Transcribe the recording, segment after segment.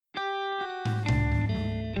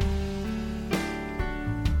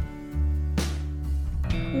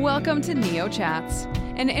Welcome to Neo Chats,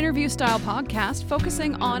 an interview-style podcast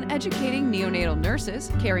focusing on educating neonatal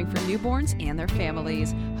nurses caring for newborns and their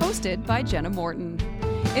families, hosted by Jenna Morton.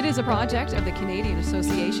 It is a project of the Canadian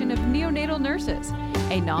Association of Neonatal Nurses,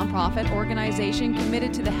 a nonprofit organization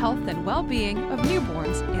committed to the health and well-being of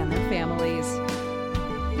newborns and their families.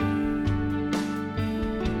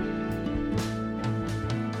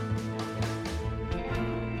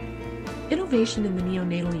 Innovation in the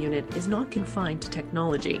neonatal unit is not confined to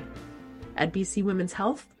technology. At BC Women's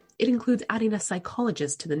Health, it includes adding a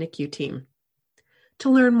psychologist to the NICU team. To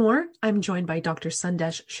learn more, I'm joined by Dr.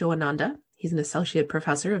 Sundesh Shivananda. He's an associate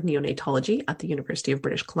professor of neonatology at the University of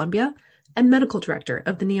British Columbia and medical director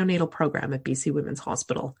of the neonatal program at BC Women's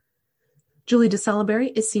Hospital. Julie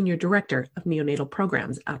DeCeleberry is senior director of neonatal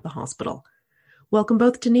programs at the hospital. Welcome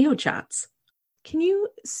both to Neo Chats. Can you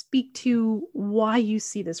speak to why you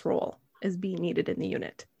see this role as being needed in the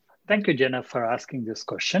unit? Thank you, Jenna, for asking this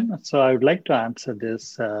question. So I would like to answer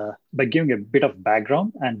this by giving a bit of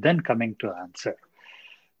background and then coming to answer.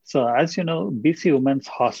 So as you know, BC Women's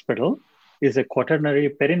Hospital is a quaternary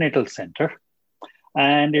perinatal center,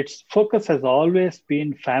 and its focus has always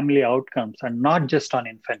been family outcomes and not just on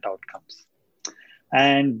infant outcomes.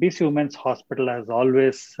 And BC Women's Hospital has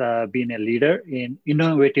always been a leader in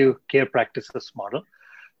innovative care practices model,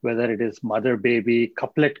 whether it is mother-baby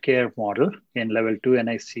couplet care model in level 2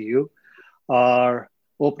 NICU, or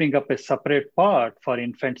opening up a separate part for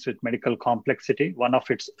infants with medical complexity, one of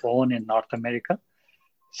its own in North America.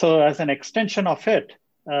 So as an extension of it,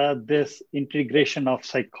 this integration of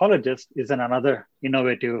psychologists is another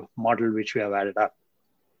innovative model which we have added up.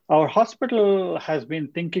 Our hospital has been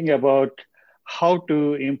thinking about how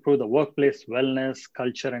to improve the workplace wellness,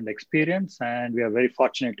 culture, and experience. And we are very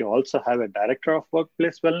fortunate to also have a director of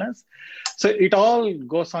workplace wellness. So it all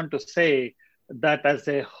goes on to say that as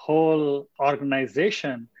a whole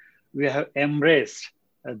organization, we have embraced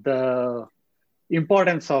the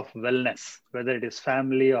importance of wellness, whether it is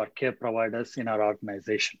family or care providers in our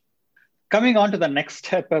organization. Coming on to the next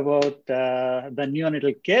step about the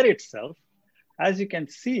neonatal care itself, as you can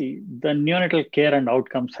see, the neonatal care and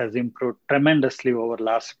outcomes has improved tremendously over the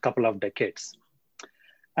last couple of decades.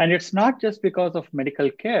 And it's not just because of medical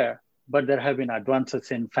care, but there have been advances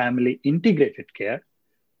in family integrated care,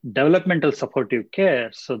 developmental supportive care,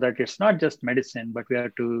 so that it's not just medicine, but we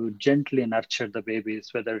have to gently nurture the babies,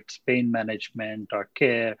 whether it's pain management or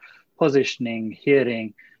care, positioning,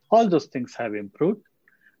 hearing, all those things have improved.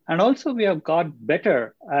 And also we have got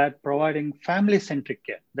better at providing family-centric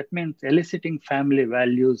care. That means eliciting family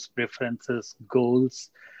values, preferences, goals,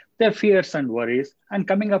 their fears and worries, and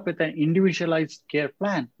coming up with an individualized care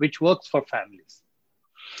plan, which works for families.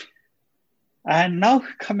 And now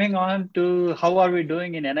coming on to how are we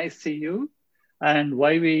doing in NICU and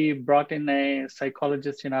why we brought in a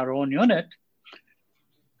psychologist in our own unit.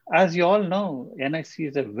 As you all know, NICU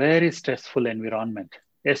is a very stressful environment,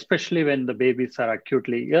 especially when the babies are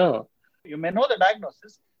acutely ill. You may know the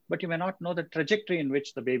diagnosis, but you may not know the trajectory in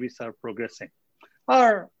which the babies are progressing.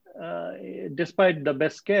 Or despite the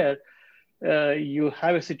best care, you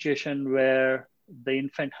have a situation where the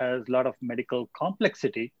infant has a lot of medical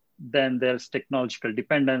complexity, then there's technological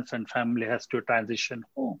dependence and family has to transition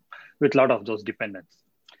home with a lot of those dependents.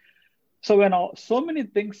 So when so many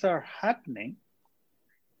things are happening,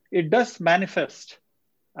 it does manifest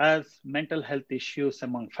as mental health issues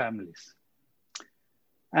among families.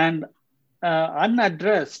 And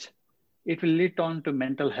unaddressed, it will lead on to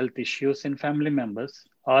mental health issues in family members,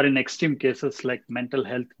 or in extreme cases like mental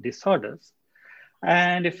health disorders.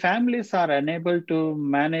 And if families are unable to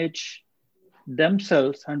manage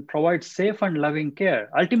themselves and provide safe and loving care,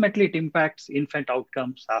 ultimately it impacts infant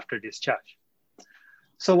outcomes after discharge.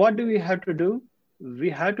 So what do we have to do?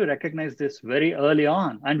 We have to recognize this very early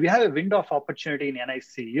on, and we have a window of opportunity in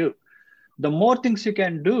NICU. The more things you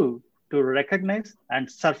can do to recognize and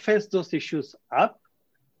surface those issues up,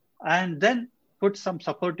 and then put some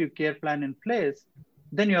supportive care plan in place,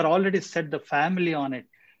 then you're already set the family on it,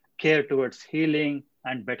 care towards healing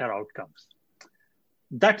and better outcomes.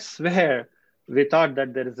 That's where we thought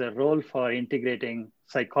that there is a role for integrating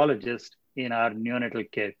psychologists in our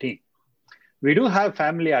neonatal care team. We do have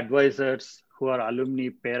family advisors who are alumni,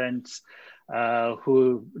 parents,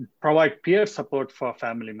 who provide peer support for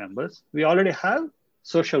family members. We already have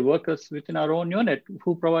social workers within our own unit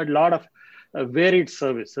who provide a lot of varied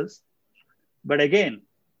services. But again,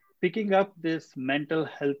 picking up these mental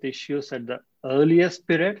health issues at the earliest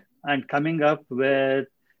period and coming up with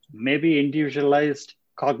maybe individualized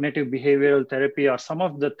cognitive behavioral therapy or some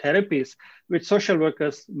of the therapies which social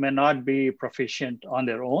workers may not be proficient on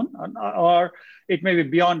their own, or it may be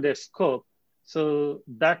beyond their scope. So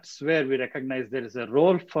that's where we recognize there is a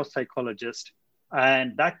role for psychologists,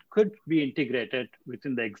 and that could be integrated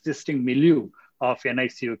within the existing milieu of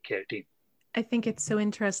NICU care team. I think it's so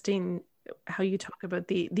interesting how you talk about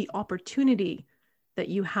the opportunity that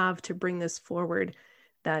you have to bring this forward,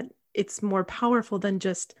 that it's more powerful than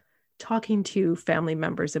just talking to family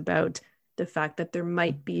members about the fact that there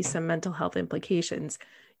might be some mental health implications.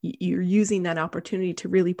 You're using that opportunity to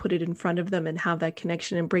really put it in front of them and have that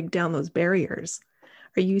connection and break down those barriers.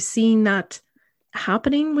 Are you seeing that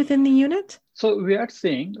happening within the unit? So we are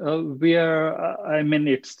seeing,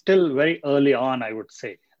 it's still very early on, I would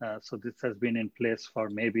say. So this has been in place for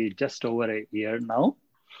maybe just over a year now.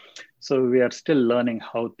 So we are still learning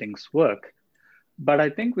how things work. But I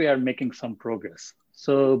think we are making some progress.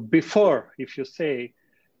 So before, if you say,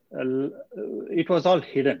 it was all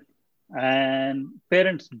hidden, and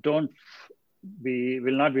parents will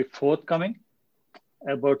not be forthcoming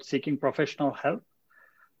about seeking professional help.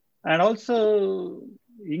 And also,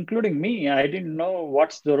 including me, I didn't know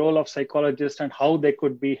what's the role of psychologists and how they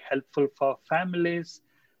could be helpful for families,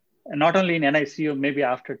 not only in NICU, maybe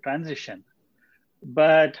after transition.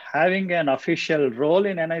 But having an official role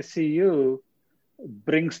in NICU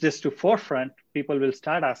brings this to forefront. People will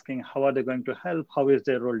start asking, how are they going to help? How is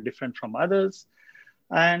their role different from others?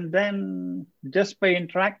 And then just by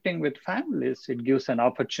interacting with families, it gives an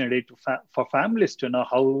opportunity for families to know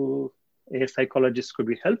how a psychologist could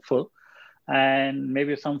be helpful. And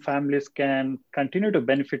maybe some families can continue to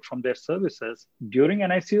benefit from their services during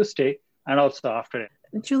an NICU stay and also after it.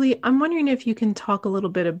 Julie, I'm wondering if you can talk a little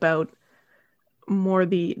bit about more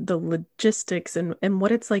the logistics and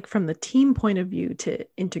what it's like from the team point of view to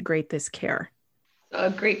integrate this care. A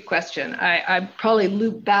great question. I probably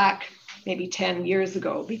loop back maybe 10 years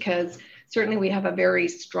ago, because certainly we have a very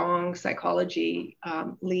strong psychology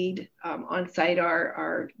lead on site,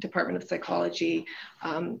 our Department of Psychology.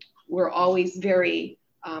 We're always very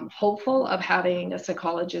hopeful of having a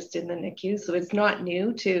psychologist in the NICU. So it's not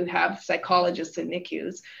new to have psychologists in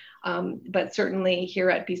NICUs. But certainly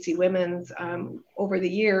here at BC Women's, over the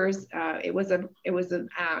years, it was an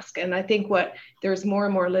ask. And I think there's more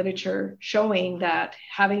and more literature showing that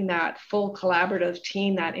having that full collaborative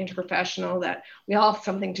team, that interprofessional, that we all have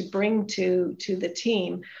something to bring to the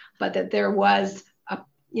team, but that there was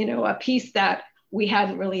a piece that we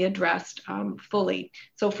hadn't really addressed fully.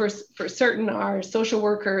 So for certain, our social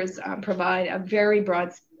workers provide a very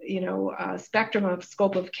broad spectrum of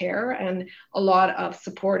scope of care and a lot of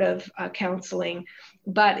supportive counseling.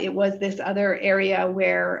 But it was this other area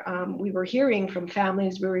where we were hearing from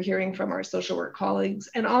families, we were hearing from our social work colleagues,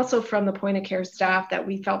 and also from the point of care staff that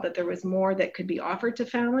we felt that there was more that could be offered to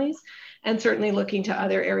families, and certainly looking to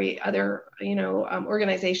other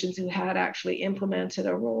organizations who had actually implemented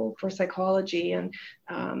a role for psychology.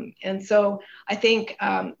 And so I think,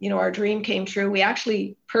 our dream came true. We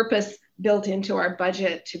actually built into our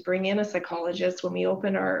budget to bring in a psychologist when we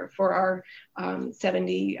opened our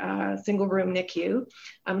 70 single room NICU.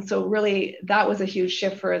 So really that was a huge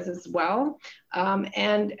shift for us as well.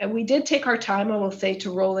 And we did take our time, I will say,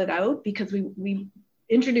 to roll it out, because we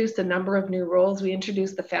introduced a number of new roles. We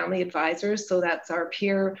introduced the family advisors. So that's our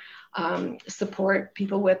peer support,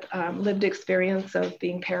 people with lived experience of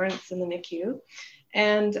being parents in the NICU.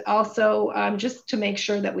 And also just to make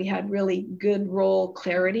sure that we had really good role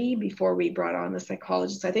clarity before we brought on the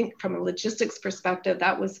psychologist. I think from a logistics perspective,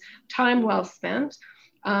 that was time well spent,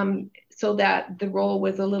 so that the role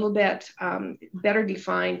was a little bit better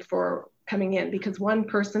defined for coming in, because one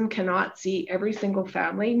person cannot see every single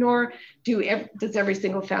family, nor does every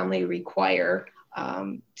single family require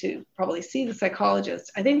to probably see the psychologist.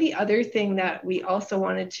 I think the other thing that we also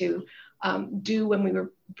wanted to do when we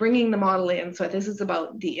were bringing the model in, so this is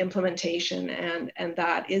about the implementation, and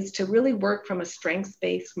that is to really work from a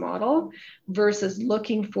strengths-based model versus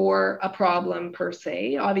looking for a problem per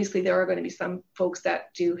se. Obviously, there are going to be some folks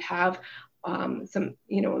that do have some,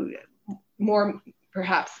 more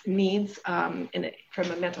perhaps needs from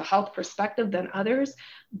a mental health perspective than others,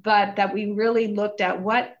 but that we really looked at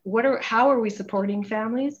how are we supporting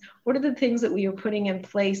families? What are the things that we are putting in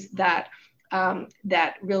place that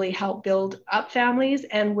really help build up families,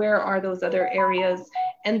 and where are those other areas?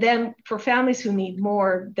 And then for families who need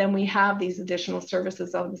more, then we have these additional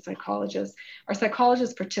services of the psychologist. Our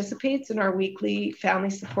psychologist participates in our weekly family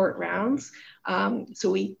support rounds.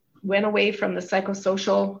 So we went away from the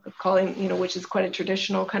psychosocial calling, which is quite a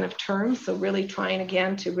traditional kind of term. So really trying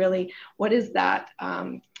again to really, what is that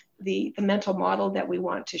the mental model that we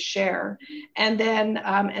want to share. And then,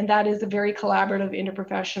 and that is a very collaborative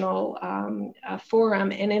interprofessional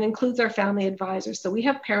forum, and it includes our family advisors. So we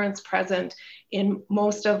have parents present in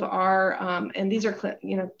most of our, and these are,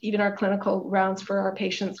 even our clinical rounds for our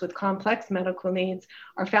patients with complex medical needs.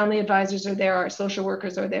 Our family advisors are there, our social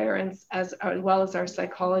workers are there, and as well as our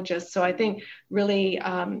psychologists. So I think really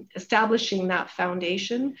establishing that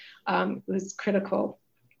foundation was critical.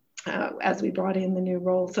 As we brought in the new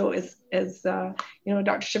role. So as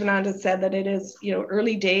Dr. Shivananda said, that it is,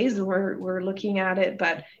 early days, we're looking at it,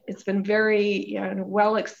 but it's been very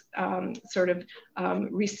well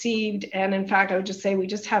received. And in fact, I would just say we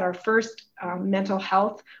just had our first mental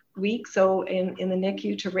health week. So in the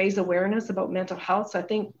NICU, to raise awareness about mental health. So I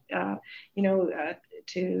think, to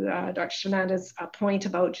Dr. Shivananda's point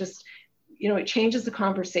about just, it changes the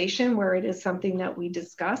conversation where it is something that we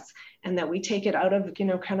discuss and that we take it out of,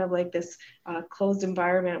 kind of like this closed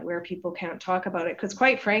environment where people can't talk about it. Because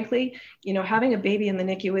quite frankly, having a baby in the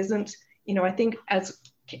NICU isn't, I think as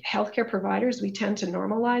healthcare providers, we tend to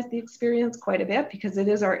normalize the experience quite a bit because it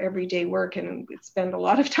is our everyday work and we spend a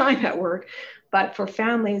lot of time at work. But for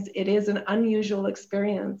families, it is an unusual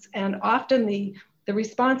experience. And often the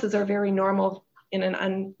responses are very normal in an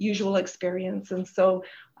unusual experience. And so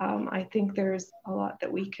I think there's a lot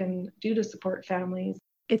that we can do to support families.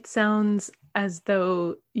 It sounds as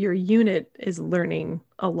though your unit is learning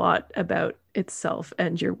a lot about itself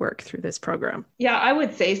and your work through this program. Yeah, I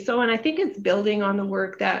would say so. And I think it's building on the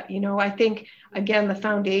work that, I think, again, the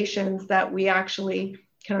foundations that we actually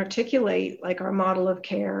can articulate, like our model of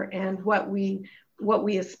care and what we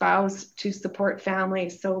espouse to support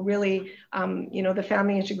families. So really, the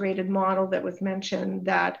family integrated model that was mentioned,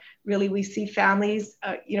 that really we see families,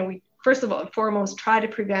 we first of all, foremost, try to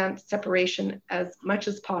prevent separation as much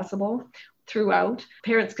as possible throughout.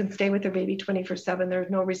 Parents can stay with their baby 24/7. There's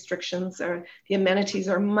no restrictions, or the amenities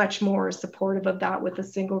are much more supportive of that with a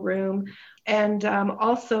single room. And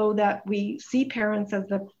also that we see parents as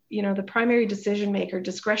the primary decision maker,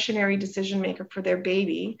 discretionary decision maker for their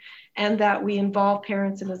baby, and that we involve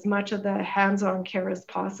parents in as much of the hands-on care as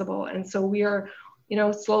possible. And so we are,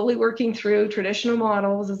 slowly working through traditional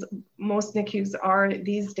models, as most NICUs are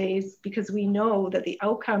these days, because we know that the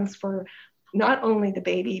outcomes for not only the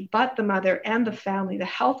baby, but the mother and the family, the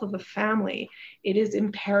health of the family, it is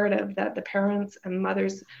imperative that the parents and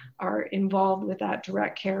mothers are involved with that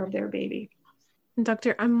direct care of their baby.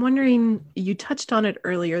 Doctor, I'm wondering, you touched on it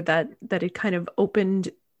earlier, that it kind of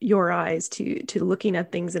opened your eyes to looking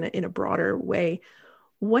at things in a broader way.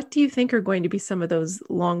 What do you think are going to be some of those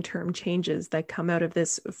long-term changes that come out of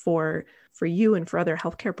this for you and for other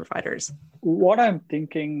healthcare providers? What I'm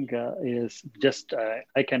thinking is just,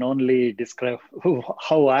 I can only describe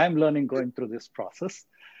how I'm learning going through this process.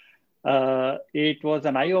 It was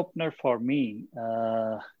an eye-opener for me,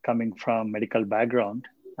 coming from medical background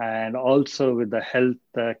and also with the health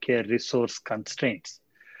care resource constraints.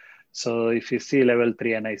 So if you see level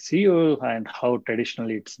 3 NICU and how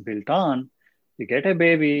traditionally it's built on, you get a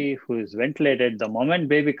baby who is ventilated. The moment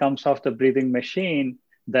baby comes off the breathing machine,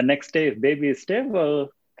 the next day, if baby is stable,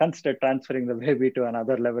 consider transferring the baby to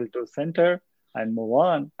another level 2 center and move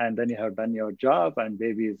on. And then you have done your job and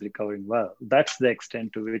baby is recovering well. That's the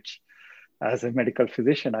extent to which, as a medical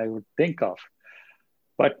physician, I would think of.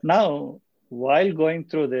 But now, while going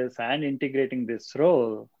through this and integrating this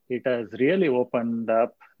role, it has really opened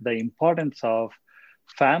up the importance of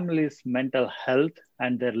families' mental health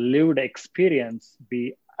and their lived experience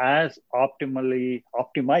be as optimally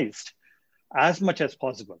optimized as much as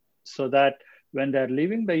possible, so that when they're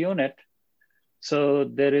leaving the unit, so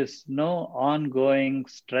there is no ongoing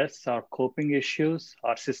stress or coping issues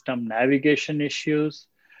or system navigation issues,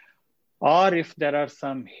 or if there are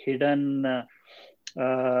some hidden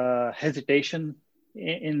hesitation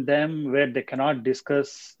in them where they cannot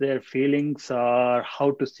discuss their feelings or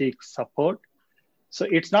how to seek support. So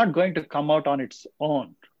it's not going to come out on its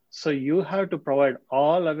own. So you have to provide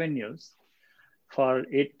all avenues for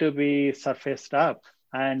it to be surfaced up,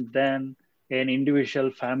 and then an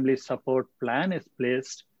individual family support plan is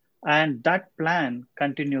placed, and that plan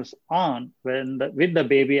continues on with the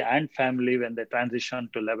baby and family when they transition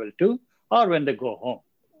to level 2 or when they go home.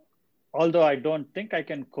 Although I don't think I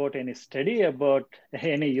can quote any study about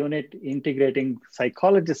any unit integrating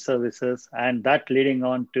psychologist services and that leading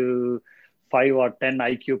on to 5 or 10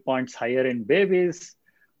 IQ points higher in babies,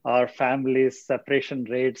 or families' separation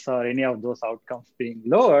rates, or any of those outcomes being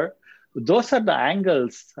lower. Those are the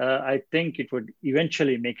angles I think it would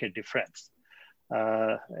eventually make a difference.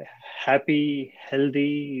 Happy,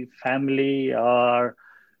 healthy family, or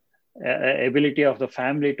ability of the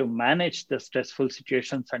family to manage the stressful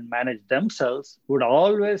situations and manage themselves would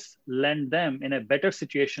always lend them in a better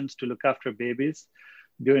situations to look after babies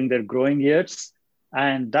during their growing years.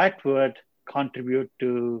 And that would contribute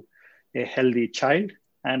to a healthy child.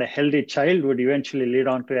 And a healthy child would eventually lead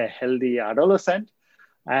on to a healthy adolescent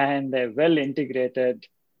and a well-integrated,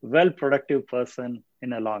 well-productive person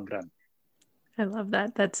in a long run. I love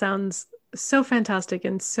that. That sounds so fantastic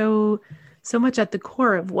and so much at the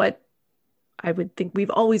core of what I would think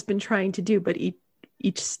we've always been trying to do, but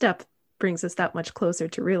each step brings us that much closer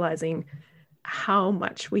to realizing how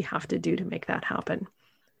much we have to do to make that happen.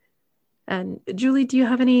 And Julie, do you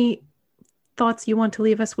have any thoughts you want to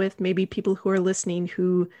leave us with? Maybe people who are listening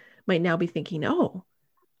who might now be thinking, oh,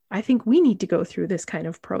 I think we need to go through this kind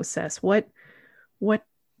of process. What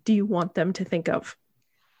do you want them to think of?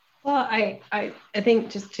 Well, I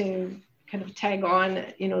think just to kind of tag on,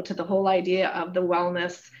 to the whole idea of the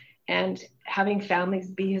wellness and having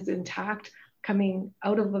families be as intact coming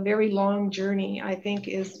out of a very long journey, I think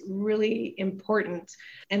is really important.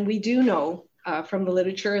 And we do know from the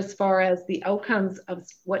literature as far as the outcomes of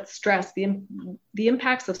what stress, the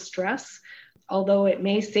impacts of stress, although it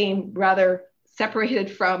may seem rather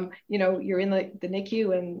separated from, you're in the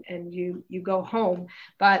NICU and you go home,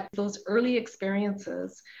 but those early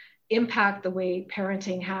experiences impact the way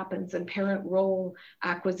parenting happens and parent role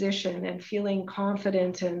acquisition and feeling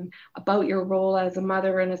confident and about your role as a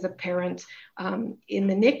mother and as a parent in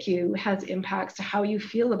the NICU has impacts to how you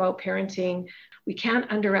feel about parenting. We can't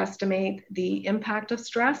underestimate the impact of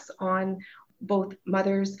stress on both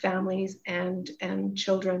mothers, families, and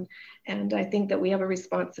children. And I think that we have a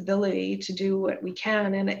responsibility to do what we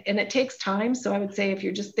can. And it takes time. So I would say if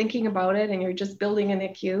you're just thinking about it and you're just building a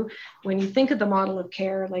NICU, when you think of the model of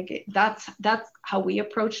care, that's how we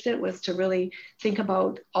approached it, was to really think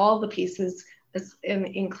about all the pieces,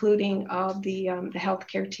 including the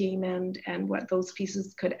healthcare team and what those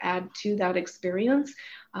pieces could add to that experience,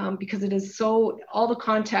 because it is all the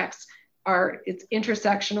contexts it's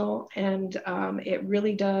intersectional, and it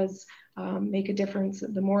really does make a difference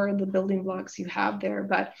the more of the building blocks you have there.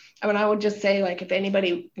 But I would just say, if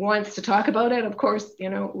anybody wants to talk about it, of course,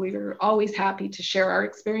 we're always happy to share our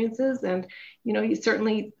experiences, and you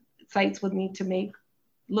certainly sites would need to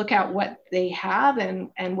look at what they have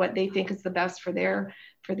and what they think is the best for their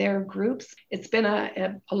groups. It's been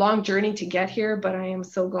a long journey to get here, but I am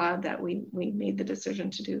so glad that we made the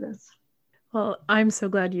decision to do this. Well, I'm so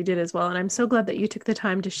glad you did as well. And I'm so glad that you took the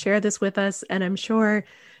time to share this with us. And I'm sure,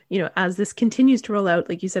 as this continues to roll out,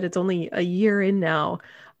 like you said, it's only a year in now,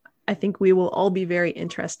 I think we will all be very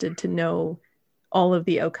interested to know all of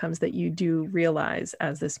the outcomes that you do realize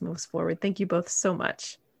as this moves forward. Thank you both so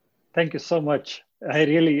much. Thank you so much.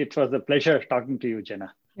 It was a pleasure talking to you,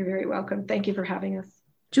 Jenna. You're very welcome. Thank you for having us.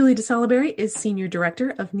 Julie DeSaliberry is Senior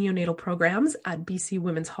Director of Neonatal Programs at BC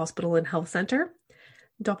Women's Hospital and Health Centre.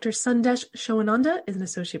 Dr. Sundesh Showananda is an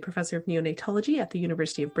Associate Professor of Neonatology at the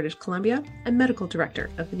University of British Columbia and Medical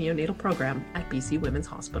Director of the Neonatal Program at BC Women's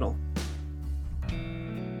Hospital.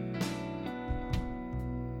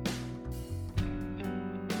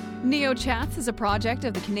 NeoChats is a project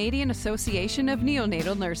of the Canadian Association of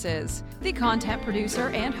Neonatal Nurses. The content producer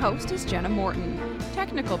and host is Jenna Morton.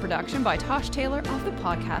 Technical production by Tosh Taylor of the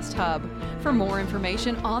Podcast Hub. For more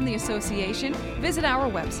information on the association, visit our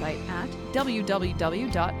website at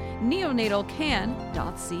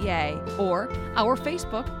www.neonatalcan.ca or our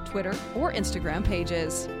Facebook, Twitter, or Instagram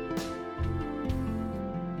pages.